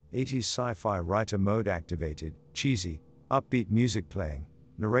80s sci-fi writer mode activated, cheesy, upbeat music playing.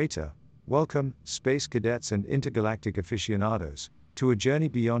 Narrator, welcome, space cadets and intergalactic aficionados, to a journey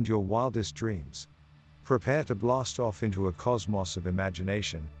beyond your wildest dreams. Prepare to blast off into a cosmos of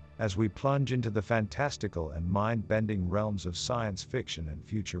imagination, as we plunge into the fantastical and mind-bending realms of science fiction and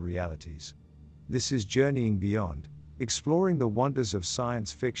future realities. This is Journeying Beyond, exploring the wonders of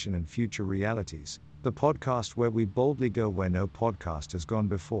science fiction and future realities, the podcast where we boldly go where no podcast has gone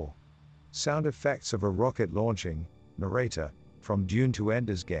before. Sound effects of a rocket launching. Narrator, from Dune to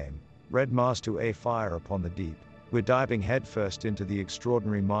Ender's Game, Red Mars to A Fire Upon the Deep, we're diving headfirst into the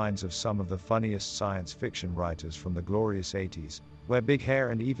extraordinary minds of some of the funniest science fiction writers from the glorious 80s, where big hair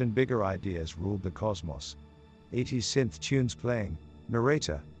and even bigger ideas ruled the cosmos. 80s synth tunes playing.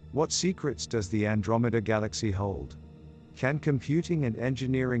 Narrator, what secrets does the Andromeda Galaxy hold? Can computing and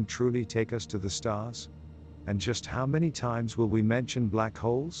engineering truly take us to the stars? And just how many times will we mention black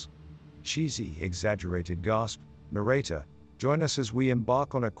holes? Cheesy, exaggerated gasp. Narrator, join us as we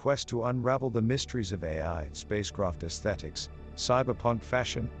embark on a quest to unravel the mysteries of AI, spacecraft aesthetics, cyberpunk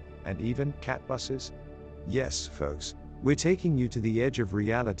fashion, and even cat buses. Yes, folks, we're taking you to the edge of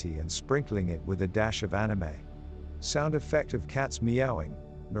reality and sprinkling it with a dash of anime. Sound effect of cats meowing.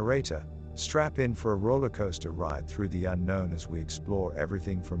 Narrator, strap in for a roller coaster ride through the unknown as we explore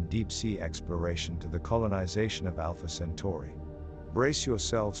everything from deep-sea exploration to the colonization of Alpha Centauri. Brace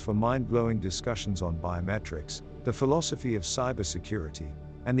yourselves for mind-blowing discussions on biometrics, the philosophy of cybersecurity,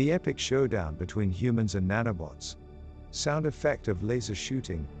 and the epic showdown between humans and nanobots. Sound effect of laser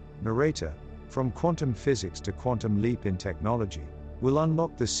shooting. Narrator, from quantum physics to quantum leap in technology, will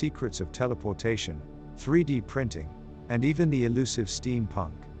unlock the secrets of teleportation, 3D printing, and even the elusive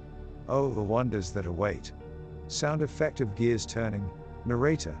steampunk. Oh, the wonders that await. Sound effect of gears turning.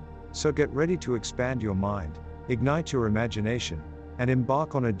 Narrator, so get ready to expand your mind, ignite your imagination, and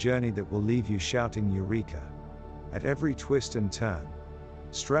embark on a journey that will leave you shouting Eureka at every twist and turn.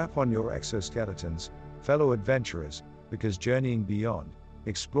 Strap on your exoskeletons, fellow adventurers, because Journeying Beyond,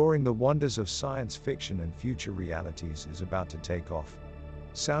 exploring the wonders of science fiction and future realities, is about to take off.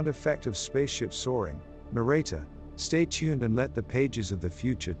 Sound effect of spaceship soaring. Narrator, stay tuned and let the pages of the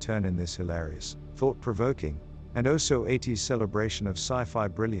future turn in this hilarious, thought-provoking, and oh so 80s celebration of sci-fi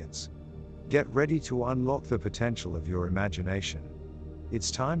brilliance. Get ready to unlock the potential of your imagination.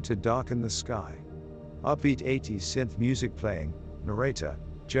 It's time to darken the sky. Upbeat 80s synth music playing. Narrator,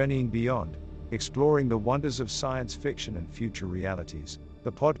 Journeying Beyond, exploring the wonders of science fiction and future realities,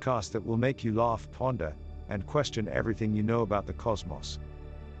 the podcast that will make you laugh, ponder, and question everything you know about the cosmos.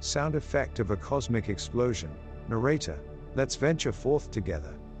 Sound effect of a cosmic explosion. Narrator, let's venture forth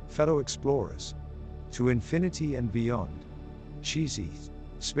together, fellow explorers, to infinity and beyond. Cheesy,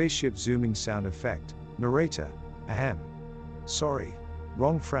 spaceship zooming sound effect. Narrator, ahem. Sorry,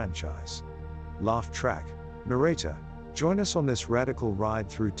 wrong franchise. Laugh track. Narrator, join us on this radical ride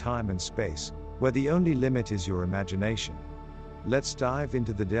through time and space, where the only limit is your imagination. Let's dive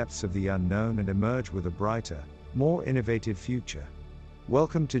into the depths of the unknown and emerge with a brighter, more innovative future.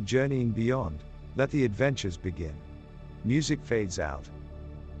 Welcome to Journeying Beyond. Let the adventures begin. Music fades out.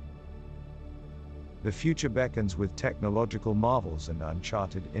 The future beckons with technological marvels and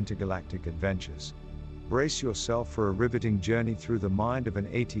uncharted intergalactic adventures. Brace yourself for a riveting journey through the mind of an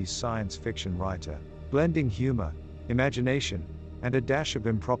 80s science fiction writer, blending humor, imagination, and a dash of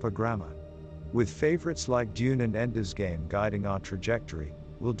improper grammar. With favorites like Dune and Ender's Game guiding our trajectory,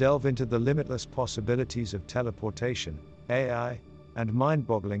 we'll delve into the limitless possibilities of teleportation, AI, and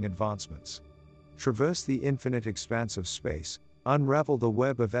mind-boggling advancements. Traverse the infinite expanse of space, unravel the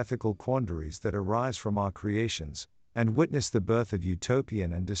web of ethical quandaries that arise from our creations, and witness the birth of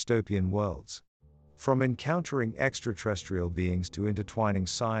utopian and dystopian worlds. From encountering extraterrestrial beings to intertwining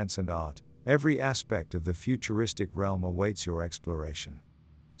science and art, every aspect of the futuristic realm awaits your exploration.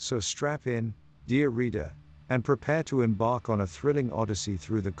 So strap in, dear reader, and prepare to embark on a thrilling odyssey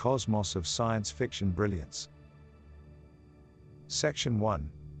through the cosmos of science fiction brilliance. Section 1.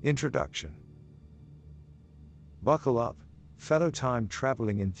 Introduction. Buckle up, fellow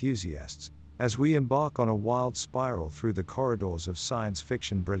time-traveling enthusiasts, as we embark on a wild spiral through the corridors of science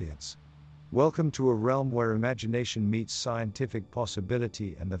fiction brilliance. Welcome to a realm where imagination meets scientific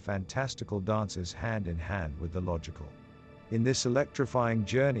possibility and the fantastical dances hand in hand with the logical. In this electrifying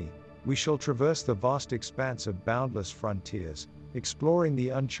journey, we shall traverse the vast expanse of boundless frontiers, exploring the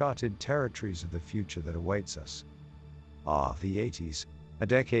uncharted territories of the future that awaits us. Ah, the 80s, a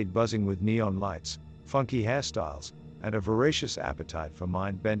decade buzzing with neon lights, funky hairstyles, and a voracious appetite for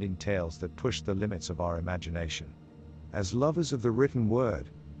mind-bending tales that push the limits of our imagination. As lovers of the written word,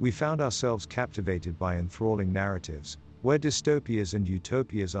 we found ourselves captivated by enthralling narratives, where dystopias and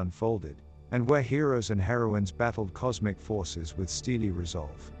utopias unfolded, and where heroes and heroines battled cosmic forces with steely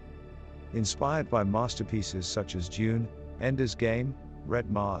resolve. Inspired by masterpieces such as Dune, Ender's Game,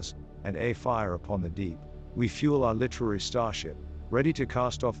 Red Mars, and A Fire Upon the Deep, we fuel our literary starship, ready to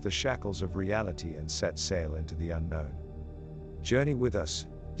cast off the shackles of reality and set sail into the unknown. Journey with us,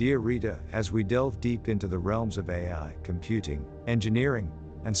 dear reader, as we delve deep into the realms of AI, computing, engineering,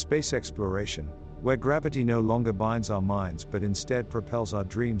 and space exploration, where gravity no longer binds our minds but instead propels our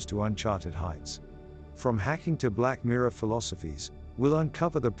dreams to uncharted heights. From hacking to Black Mirror philosophies, we'll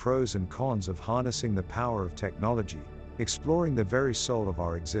uncover the pros and cons of harnessing the power of technology, exploring the very soul of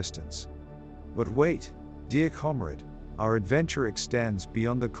our existence. But wait, dear comrade, our adventure extends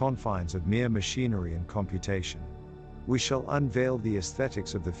beyond the confines of mere machinery and computation. We shall unveil the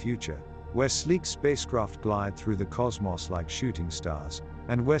aesthetics of the future, where sleek spacecraft glide through the cosmos like shooting stars,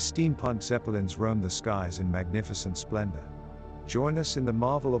 and where steampunk zeppelins roam the skies in magnificent splendor. Join us in the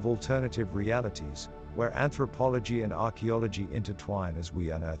marvel of alternative realities, where anthropology and archaeology intertwine as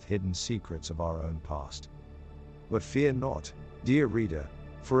we unearth hidden secrets of our own past. But fear not, dear reader,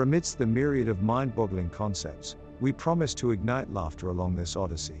 for amidst the myriad of mind-boggling concepts, we promise to ignite laughter along this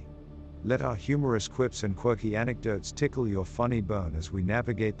odyssey. Let our humorous quips and quirky anecdotes tickle your funny bone as we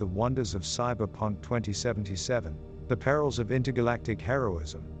navigate the wonders of Cyberpunk 2077, the perils of intergalactic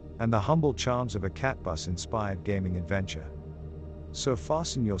heroism, and the humble charms of a cat-bus-inspired gaming adventure. So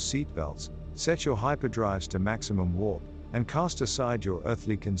fasten your seatbelts, set your hyperdrives to maximum warp, and cast aside your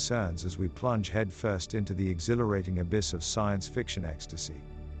earthly concerns as we plunge headfirst into the exhilarating abyss of science fiction ecstasy.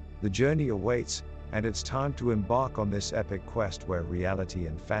 The journey awaits, and it's time to embark on this epic quest where reality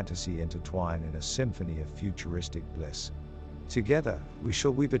and fantasy intertwine in a symphony of futuristic bliss. Together, we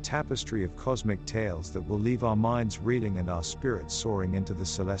shall weave a tapestry of cosmic tales that will leave our minds reeling and our spirits soaring into the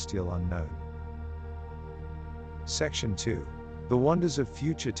celestial unknown. Section 2. The Wonders of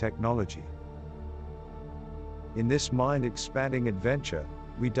Future Technology. In this mind-expanding adventure,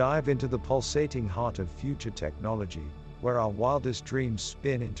 we dive into the pulsating heart of future technology, where our wildest dreams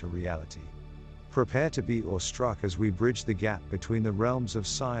spin into reality. Prepare to be awestruck as we bridge the gap between the realms of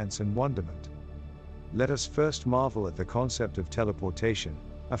science and wonderment. Let us first marvel at the concept of teleportation,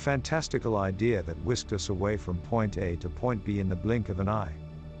 a fantastical idea that whisked us away from point A to point B in the blink of an eye.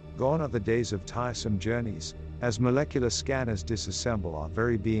 Gone are the days of tiresome journeys, as molecular scanners disassemble our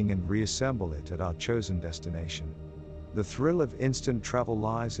very being and reassemble it at our chosen destination. The thrill of instant travel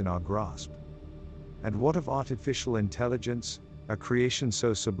lies in our grasp. And what of artificial intelligence, a creation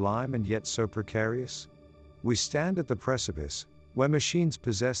so sublime and yet so precarious? We stand at the precipice, where machines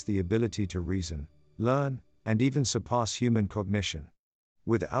possess the ability to reason, learn, and even surpass human cognition.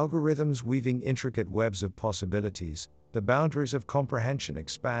 With algorithms weaving intricate webs of possibilities, the boundaries of comprehension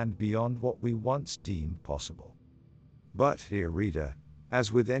expand beyond what we once deemed possible. But, dear reader,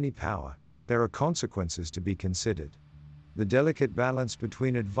 as with any power, there are consequences to be considered. The delicate balance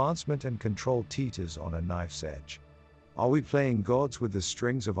between advancement and control teeters on a knife's edge. Are we playing gods with the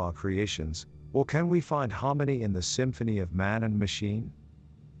strings of our creations, or can we find harmony in the symphony of man and machine?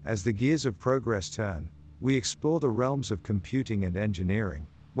 As the gears of progress turn, we explore the realms of computing and engineering,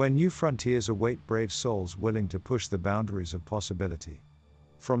 where new frontiers await brave souls willing to push the boundaries of possibility.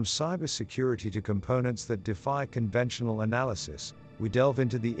 From cybersecurity to components that defy conventional analysis, we delve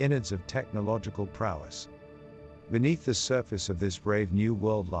into the innards of technological prowess. Beneath the surface of this brave new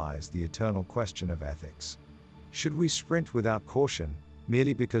world lies the eternal question of ethics. Should we sprint without caution,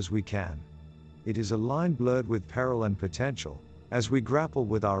 merely because we can? It is a line blurred with peril and potential, as we grapple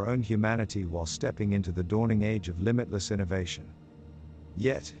with our own humanity while stepping into the dawning age of limitless innovation.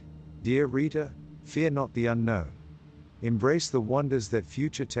 Yet, dear reader, fear not the unknown. Embrace the wonders that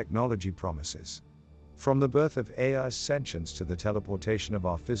future technology promises. From the birth of AI's sentience to the teleportation of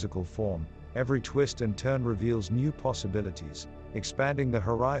our physical form, every twist and turn reveals new possibilities, expanding the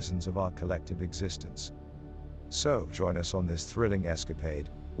horizons of our collective existence. So, join us on this thrilling escapade,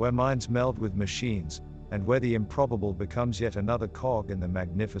 where minds meld with machines, and where the improbable becomes yet another cog in the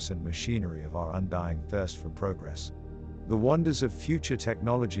magnificent machinery of our undying thirst for progress. The wonders of future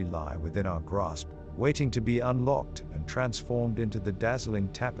technology lie within our grasp, waiting to be unlocked and transformed into the dazzling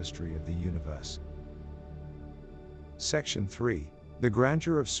tapestry of the universe. Section 3. The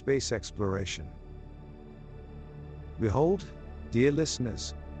Grandeur of Space Exploration. Behold, dear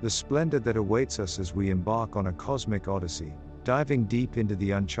listeners, the splendor that awaits us as we embark on a cosmic odyssey, diving deep into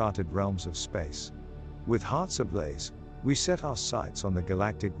the uncharted realms of space. With hearts ablaze, we set our sights on the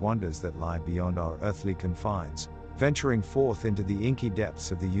galactic wonders that lie beyond our earthly confines, venturing forth into the inky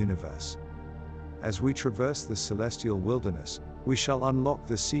depths of the universe. As we traverse the celestial wilderness, we shall unlock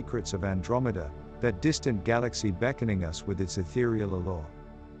the secrets of Andromeda, that distant galaxy beckoning us with its ethereal allure.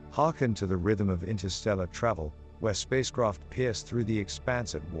 Hearken to the rhythm of interstellar travel, where spacecraft pierce through the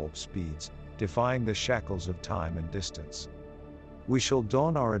expanse at warp speeds, defying the shackles of time and distance. We shall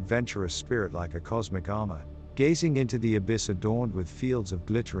don our adventurous spirit like a cosmic armor, gazing into the abyss adorned with fields of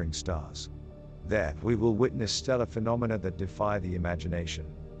glittering stars. There, we will witness stellar phenomena that defy the imagination,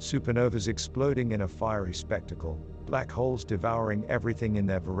 supernovas exploding in a fiery spectacle, black holes devouring everything in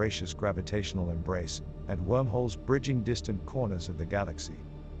their voracious gravitational embrace, and wormholes bridging distant corners of the galaxy.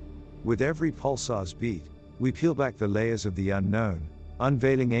 With every pulsar's beat, we peel back the layers of the unknown,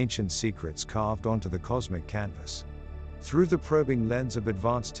 unveiling ancient secrets carved onto the cosmic canvas. Through the probing lens of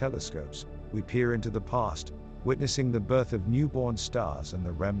advanced telescopes, we peer into the past, witnessing the birth of newborn stars and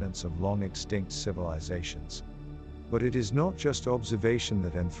the remnants of long-extinct civilizations. But it is not just observation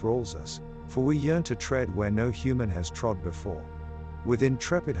that enthralls us, for we yearn to tread where no human has trod before. With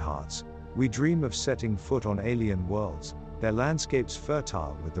intrepid hearts, we dream of setting foot on alien worlds, their landscapes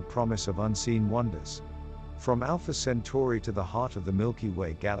fertile with the promise of unseen wonders. From Alpha Centauri to the heart of the Milky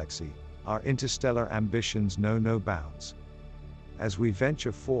Way galaxy, our interstellar ambitions know no bounds. As we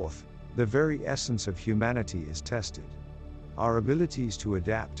venture forth, the very essence of humanity is tested. Our abilities to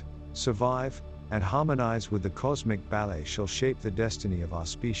adapt, survive, and harmonize with the cosmic ballet shall shape the destiny of our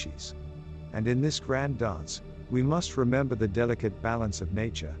species. And in this grand dance, we must remember the delicate balance of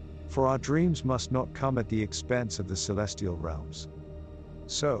nature, for our dreams must not come at the expense of the celestial realms.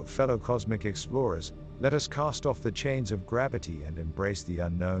 So, fellow cosmic explorers, let us cast off the chains of gravity and embrace the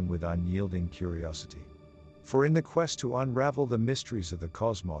unknown with unyielding curiosity. For in the quest to unravel the mysteries of the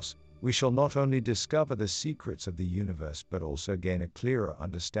cosmos, we shall not only discover the secrets of the universe but also gain a clearer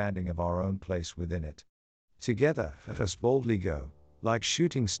understanding of our own place within it. Together, let us boldly go, like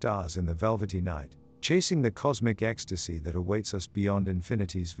shooting stars in the velvety night, chasing the cosmic ecstasy that awaits us beyond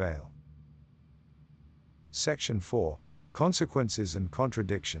infinity's veil. Section 4. Consequences and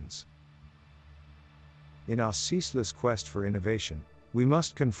Contradictions. In our ceaseless quest for innovation, we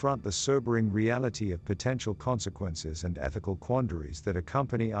must confront the sobering reality of potential consequences and ethical quandaries that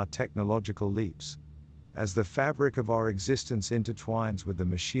accompany our technological leaps. As the fabric of our existence intertwines with the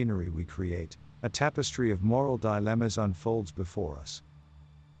machinery we create, a tapestry of moral dilemmas unfolds before us.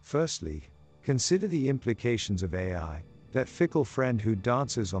 Firstly, consider the implications of AI, that fickle friend who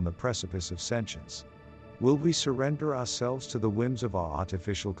dances on the precipice of sentience. Will we surrender ourselves to the whims of our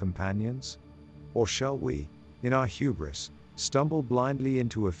artificial companions? Or shall we, in our hubris, stumble blindly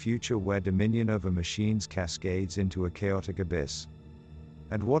into a future where dominion over machines cascades into a chaotic abyss?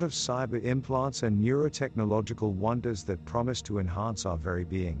 And what of cyber implants and neurotechnological wonders that promise to enhance our very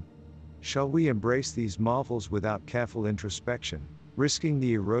being? Shall we embrace these marvels without careful introspection, risking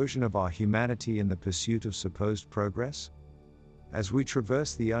the erosion of our humanity in the pursuit of supposed progress? As we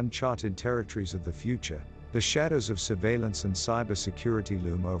traverse the uncharted territories of the future, the shadows of surveillance and cybersecurity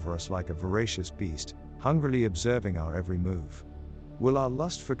loom over us like a voracious beast, hungrily observing our every move. Will our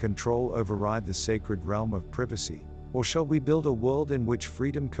lust for control override the sacred realm of privacy, or shall we build a world in which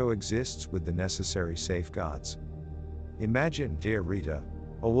freedom coexists with the necessary safeguards? Imagine, dear reader,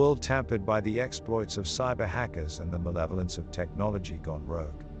 a world tampered by the exploits of cyber hackers and the malevolence of technology gone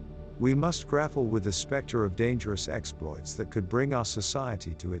rogue. We must grapple with the specter of dangerous exploits that could bring our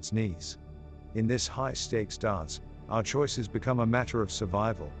society to its knees. In this high-stakes dance, our choices become a matter of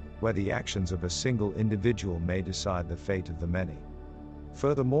survival, where the actions of a single individual may decide the fate of the many.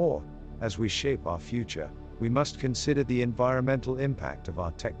 Furthermore, as we shape our future, we must consider the environmental impact of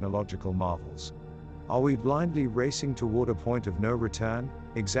our technological marvels. Are we blindly racing toward a point of no return,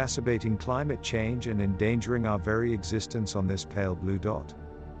 exacerbating climate change and endangering our very existence on this pale blue dot?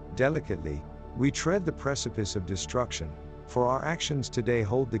 Delicately, we tread the precipice of destruction, for our actions today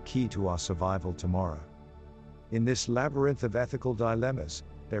hold the key to our survival tomorrow. In this labyrinth of ethical dilemmas,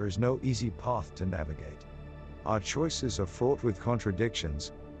 there is no easy path to navigate. Our choices are fraught with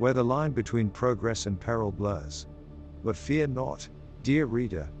contradictions, where the line between progress and peril blurs. But fear not, dear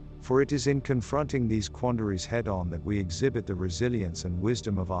reader, for it is in confronting these quandaries head-on that we exhibit the resilience and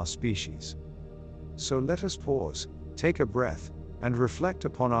wisdom of our species. So let us pause, take a breath, and reflect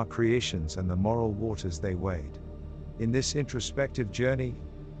upon our creations and the moral waters they wade. In this introspective journey,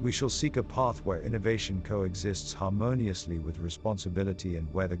 we shall seek a path where innovation coexists harmoniously with responsibility and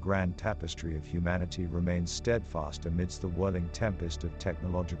where the grand tapestry of humanity remains steadfast amidst the whirling tempest of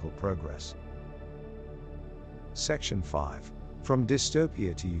technological progress. Section 5. From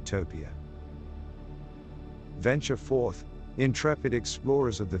Dystopia to Utopia. Venture forth, intrepid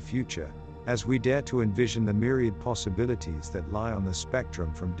explorers of the future, as we dare to envision the myriad possibilities that lie on the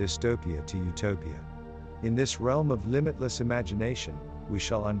spectrum from dystopia to utopia. In this realm of limitless imagination, we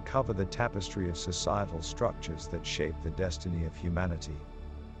shall uncover the tapestry of societal structures that shape the destiny of humanity.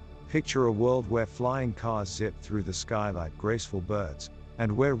 Picture a world where flying cars zip through the sky like graceful birds,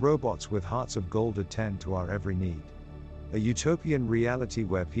 and where robots with hearts of gold attend to our every need. A utopian reality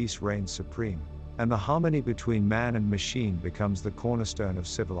where peace reigns supreme, and the harmony between man and machine becomes the cornerstone of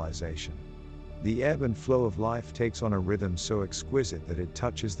civilization. The ebb and flow of life takes on a rhythm so exquisite that it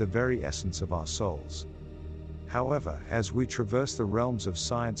touches the very essence of our souls. However, as we traverse the realms of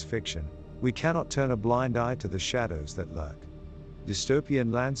science fiction, we cannot turn a blind eye to the shadows that lurk.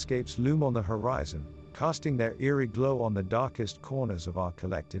 Dystopian landscapes loom on the horizon, casting their eerie glow on the darkest corners of our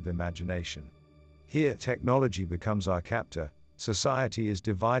collective imagination. Here, technology becomes our captor, society is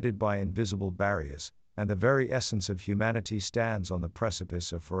divided by invisible barriers, and the very essence of humanity stands on the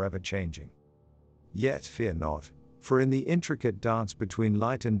precipice of forever changing. Yet fear not, for in the intricate dance between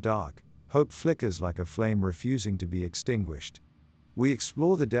light and dark, hope flickers like a flame refusing to be extinguished. We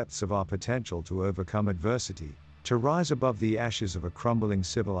explore the depths of our potential to overcome adversity, to rise above the ashes of a crumbling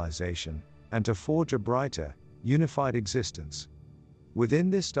civilization, and to forge a brighter, unified existence. Within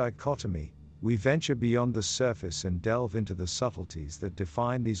this dichotomy, we venture beyond the surface and delve into the subtleties that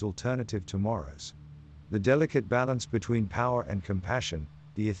define these alternative tomorrows. The delicate balance between power and compassion,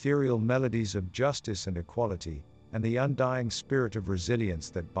 the ethereal melodies of justice and equality, and the undying spirit of resilience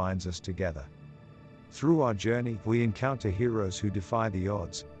that binds us together. Through our journey, we encounter heroes who defy the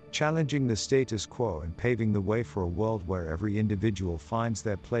odds, challenging the status quo and paving the way for a world where every individual finds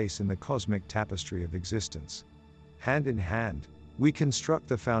their place in the cosmic tapestry of existence. Hand in hand, we construct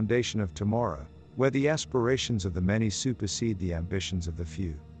the foundation of tomorrow, where the aspirations of the many supersede the ambitions of the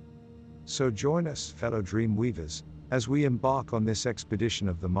few. So join us, fellow dream weavers, as we embark on this expedition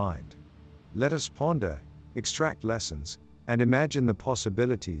of the mind. Let us ponder, extract lessons, and imagine the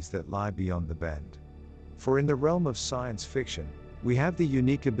possibilities that lie beyond the bend. For in the realm of science fiction, we have the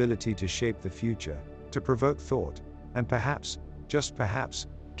unique ability to shape the future, to provoke thought, and perhaps, just perhaps,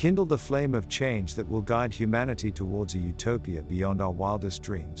 kindle the flame of change that will guide humanity towards a utopia beyond our wildest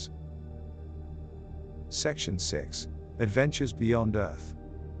dreams. Section 6. Adventures Beyond Earth.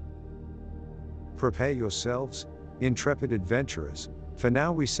 Prepare yourselves, intrepid adventurers, for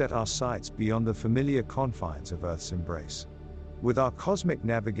now we set our sights beyond the familiar confines of Earth's embrace. With our cosmic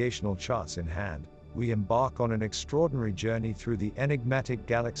navigational charts in hand, we embark on an extraordinary journey through the enigmatic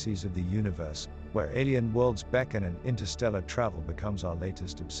galaxies of the universe, where alien worlds beckon and interstellar travel becomes our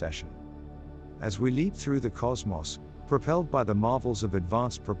latest obsession. As we leap through the cosmos, propelled by the marvels of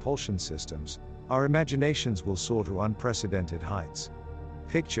advanced propulsion systems, our imaginations will soar to unprecedented heights.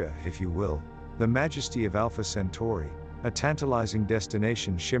 Picture, if you will, the majesty of Alpha Centauri, a tantalizing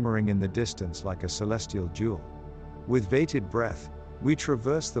destination shimmering in the distance like a celestial jewel. With bated breath, we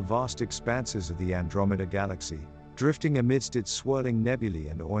traverse the vast expanses of the Andromeda Galaxy, drifting amidst its swirling nebulae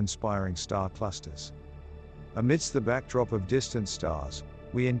and awe-inspiring star clusters. Amidst the backdrop of distant stars,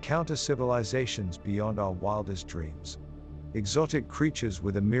 we encounter civilizations beyond our wildest dreams. Exotic creatures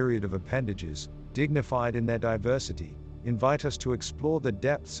with a myriad of appendages, dignified in their diversity, invite us to explore the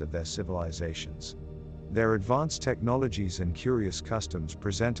depths of their civilizations. Their advanced technologies and curious customs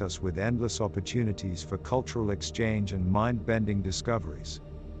present us with endless opportunities for cultural exchange and mind-bending discoveries.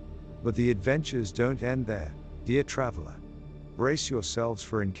 But the adventures don't end there, dear traveler. Brace yourselves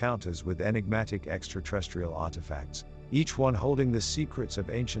for encounters with enigmatic extraterrestrial artifacts, each one holding the secrets of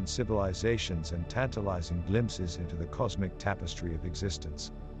ancient civilizations and tantalizing glimpses into the cosmic tapestry of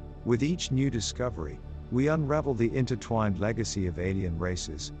existence. With each new discovery, we unravel the intertwined legacy of alien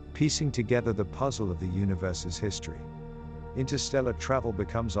races, piecing together the puzzle of the universe's history. Interstellar travel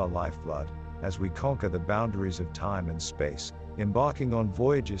becomes our lifeblood, as we conquer the boundaries of time and space, embarking on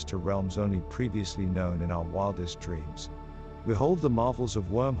voyages to realms only previously known in our wildest dreams. Behold the marvels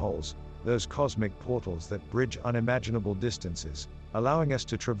of wormholes, those cosmic portals that bridge unimaginable distances, allowing us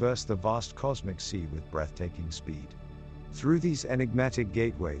to traverse the vast cosmic sea with breathtaking speed. Through these enigmatic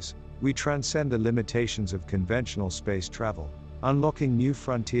gateways, we transcend the limitations of conventional space travel, unlocking new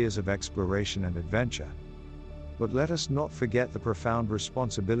frontiers of exploration and adventure. But let us not forget the profound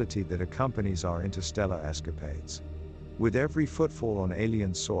responsibility that accompanies our interstellar escapades. With every footfall on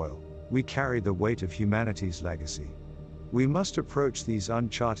alien soil, we carry the weight of humanity's legacy. We must approach these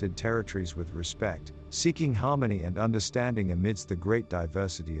uncharted territories with respect, seeking harmony and understanding amidst the great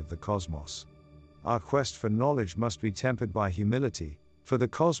diversity of the cosmos. Our quest for knowledge must be tempered by humility, for the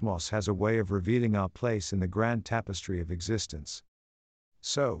cosmos has a way of revealing our place in the grand tapestry of existence.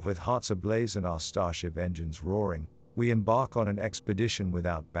 So, with hearts ablaze and our starship engines roaring, we embark on an expedition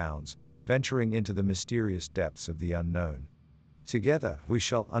without bounds, venturing into the mysterious depths of the unknown. Together, we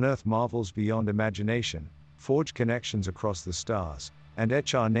shall unearth marvels beyond imagination, forge connections across the stars, and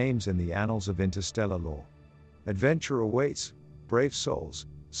etch our names in the annals of interstellar lore. Adventure awaits, brave souls,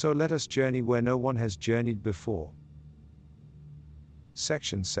 so let us journey where no one has journeyed before.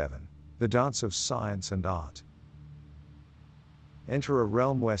 Section 7. The Dance of Science and Art. Enter a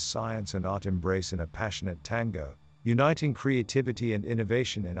realm where science and art embrace in a passionate tango, uniting creativity and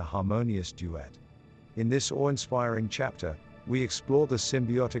innovation in a harmonious duet. In this awe-inspiring chapter, we explore the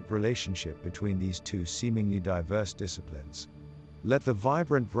symbiotic relationship between these two seemingly diverse disciplines. Let the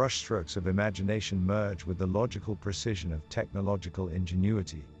vibrant brushstrokes of imagination merge with the logical precision of technological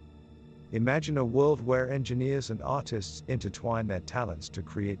ingenuity. Imagine a world where engineers and artists intertwine their talents to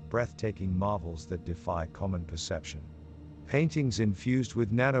create breathtaking marvels that defy common perception. Paintings infused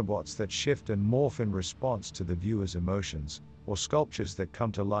with nanobots that shift and morph in response to the viewer's emotions, or sculptures that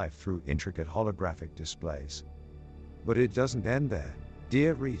come to life through intricate holographic displays. But it doesn't end there,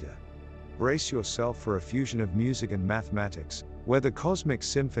 dear reader. Brace yourself for a fusion of music and mathematics, where the cosmic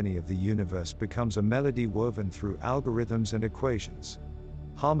symphony of the universe becomes a melody woven through algorithms and equations.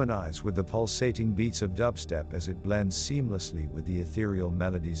 Harmonize with the pulsating beats of dubstep as it blends seamlessly with the ethereal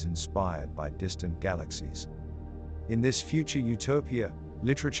melodies inspired by distant galaxies. In this future utopia,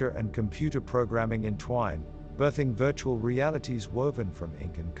 literature and computer programming entwine, birthing virtual realities woven from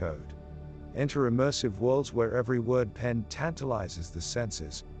ink and code. Enter immersive worlds where every word penned tantalizes the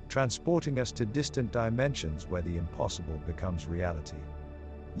senses, transporting us to distant dimensions where the impossible becomes reality.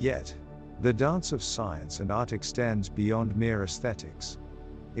 Yet, the dance of science and art extends beyond mere aesthetics.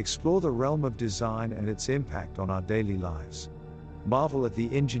 Explore the realm of design and its impact on our daily lives. Marvel at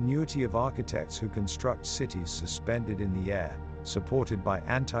the ingenuity of architects who construct cities suspended in the air, supported by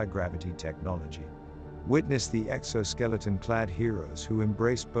anti-gravity technology. Witness the exoskeleton-clad heroes who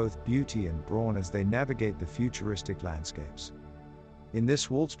embrace both beauty and brawn as they navigate the futuristic landscapes. In this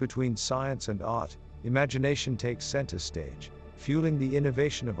waltz between science and art, imagination takes center stage, fueling the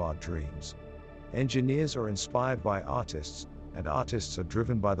innovation of our dreams. Engineers are inspired by artists, and artists are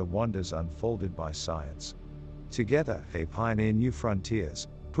driven by the wonders unfolded by science. Together, they pioneer new frontiers,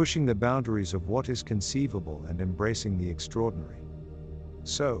 pushing the boundaries of what is conceivable and embracing the extraordinary.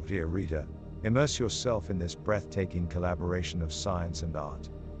 So, dear reader, immerse yourself in this breathtaking collaboration of science and art.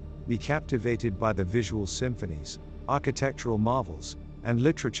 Be captivated by the visual symphonies, architectural marvels, and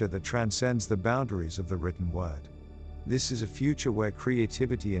literature that transcends the boundaries of the written word. This is a future where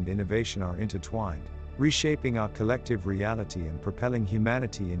creativity and innovation are intertwined, reshaping our collective reality and propelling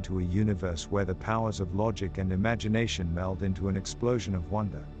humanity into a universe where the powers of logic and imagination meld into an explosion of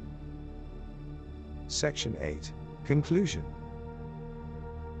wonder. Section 8. Conclusion.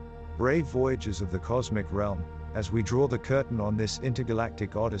 Brave voyagers of the cosmic realm, as we draw the curtain on this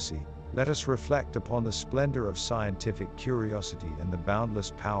intergalactic odyssey, let us reflect upon the splendor of scientific curiosity and the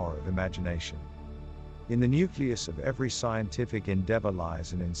boundless power of imagination. In the nucleus of every scientific endeavor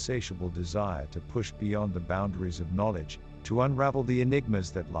lies an insatiable desire to push beyond the boundaries of knowledge, to unravel the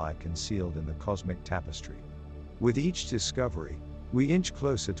enigmas that lie concealed in the cosmic tapestry. With each discovery, we inch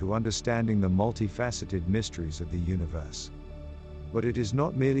closer to understanding the multifaceted mysteries of the universe. But it is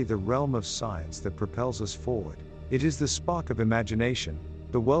not merely the realm of science that propels us forward, it is the spark of imagination,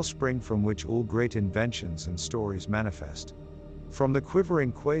 the wellspring from which all great inventions and stories manifest. From the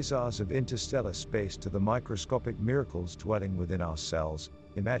quivering quasars of interstellar space to the microscopic miracles dwelling within our cells,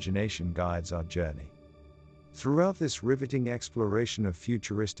 imagination guides our journey. Throughout this riveting exploration of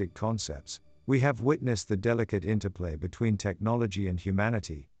futuristic concepts, we have witnessed the delicate interplay between technology and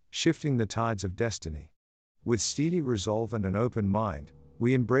humanity, shifting the tides of destiny. With steely resolve and an open mind,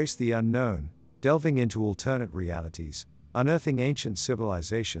 we embrace the unknown, delving into alternate realities, unearthing ancient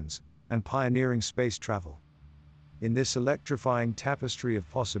civilizations, and pioneering space travel. In this electrifying tapestry of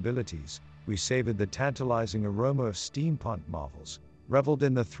possibilities, we savored the tantalizing aroma of steampunk marvels, reveled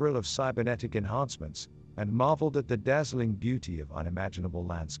in the thrill of cybernetic enhancements, and marveled at the dazzling beauty of unimaginable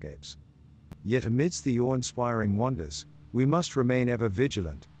landscapes. Yet amidst the awe-inspiring wonders, we must remain ever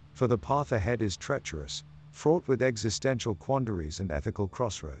vigilant, for the path ahead is treacherous, fraught with existential quandaries and ethical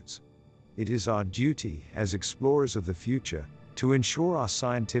crossroads. It is our duty, as explorers of the future, to ensure our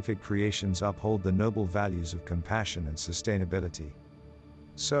scientific creations uphold the noble values of compassion and sustainability.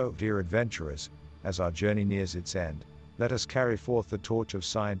 So, dear adventurers, as our journey nears its end, let us carry forth the torch of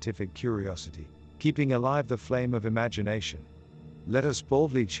scientific curiosity, keeping alive the flame of imagination. Let us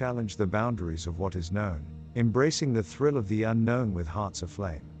boldly challenge the boundaries of what is known, embracing the thrill of the unknown with hearts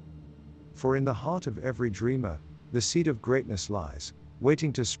aflame. For in the heart of every dreamer, the seed of greatness lies,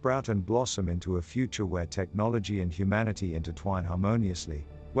 waiting to sprout and blossom into a future where technology and humanity intertwine harmoniously,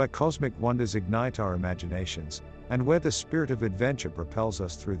 where cosmic wonders ignite our imaginations, and where the spirit of adventure propels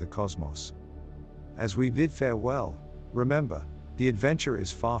us through the cosmos. As we bid farewell, remember, the adventure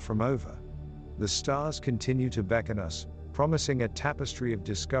is far from over. The stars continue to beckon us, promising a tapestry of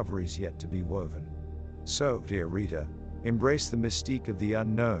discoveries yet to be woven. So, dear reader, embrace the mystique of the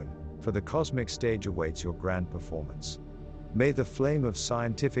unknown, for the cosmic stage awaits your grand performance. May the flame of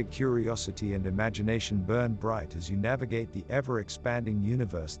scientific curiosity and imagination burn bright as you navigate the ever-expanding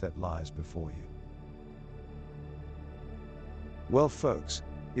universe that lies before you. Well, folks,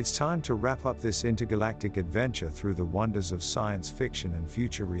 it's time to wrap up this intergalactic adventure through the wonders of science fiction and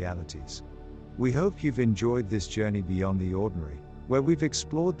future realities. We hope you've enjoyed this journey beyond the ordinary, where we've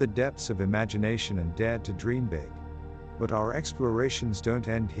explored the depths of imagination and dared to dream big. But our explorations don't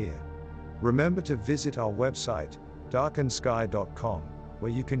end here. Remember to visit our website, darkensky.com,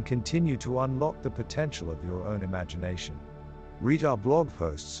 where you can continue to unlock the potential of your own imagination. Read our blog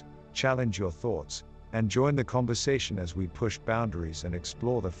posts, challenge your thoughts, and join the conversation as we push boundaries and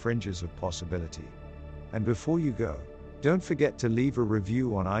explore the fringes of possibility. And before you go, don't forget to leave a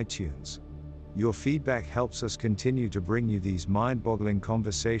review on iTunes. Your feedback helps us continue to bring you these mind-boggling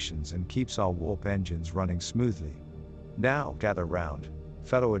conversations and keeps our warp engines running smoothly. Now, gather round,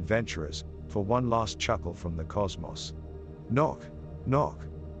 fellow adventurers, for one last chuckle from the cosmos. Knock, knock.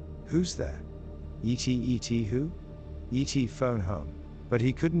 Who's there? E.T. who? E.T. phone home, but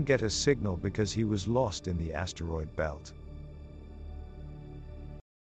he couldn't get a signal because he was lost in the asteroid belt.